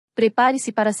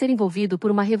Prepare-se para ser envolvido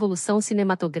por uma revolução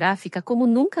cinematográfica como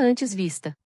nunca antes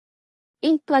vista.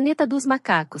 Em Planeta dos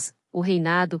Macacos, o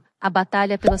Reinado, a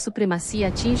batalha pela supremacia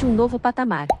atinge um novo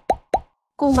patamar.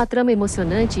 Com uma trama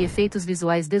emocionante e efeitos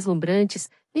visuais deslumbrantes,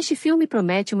 este filme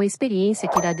promete uma experiência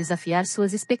que irá desafiar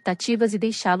suas expectativas e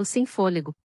deixá-lo sem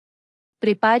fôlego.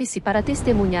 Prepare-se para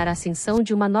testemunhar a ascensão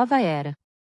de uma nova era.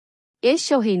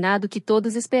 Este é o reinado que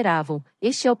todos esperavam,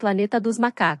 este é o Planeta dos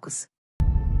Macacos.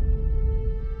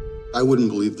 I wouldn't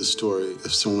believe the story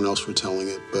if someone else were telling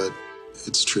it, but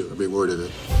it's true, every word of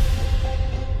it.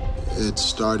 It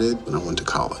started when I went to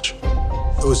college.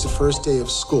 It was the first day of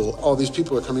school. All these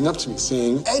people are coming up to me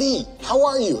saying, Eddie, how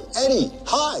are you? Eddie,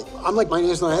 hi. I'm like, my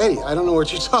name's not Eddie. I don't know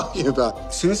what you're talking about.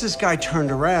 As soon as this guy turned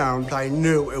around, I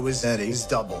knew it was Eddie's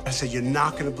double. I said, you're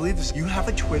not going to believe this. You have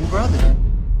a twin brother.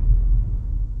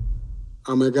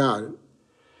 Oh my God.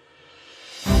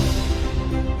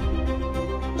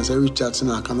 As I reach out to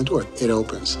knock on the door, it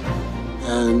opens.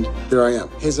 And there I am.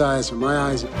 His eyes are my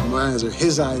eyes, my eyes are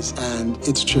his eyes, and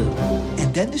it's true.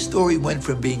 And then the story went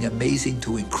from being amazing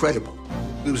to incredible.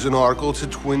 It was an article to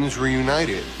twins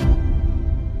reunited.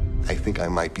 I think I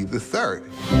might be the third.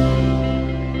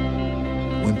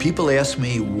 When people ask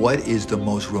me what is the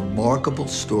most remarkable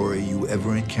story you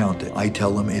ever encountered, I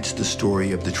tell them it's the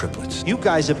story of the triplets. You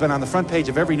guys have been on the front page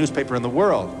of every newspaper in the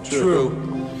world. True.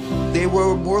 They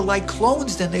were more like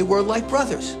clones than they were like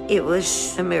brothers. It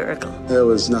was a miracle. There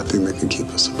was nothing that could keep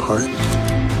us apart.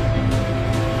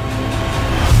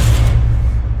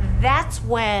 That's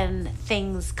when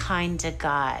things kind of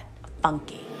got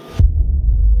funky.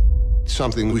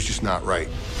 Something was just not right.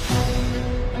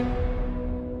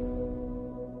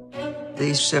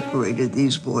 They separated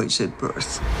these boys at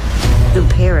birth. The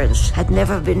parents had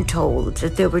never been told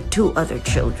that there were two other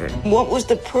children. What was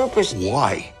the purpose?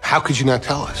 Why? How could you not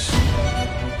tell us?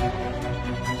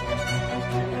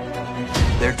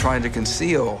 They're trying to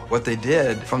conceal what they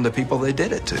did from the people they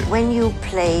did it to. When you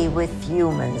play with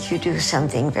humans, you do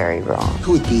something very wrong.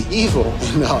 Who would be evil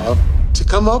enough to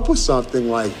come up with something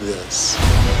like this?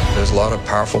 There's a lot of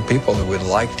powerful people that would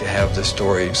like to have the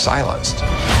story silenced.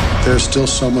 There's still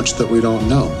so much that we don't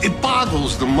know. It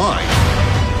boggles the mind.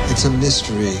 It's a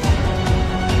mystery.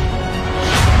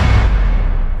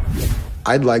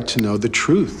 I'd like to know the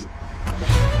truth.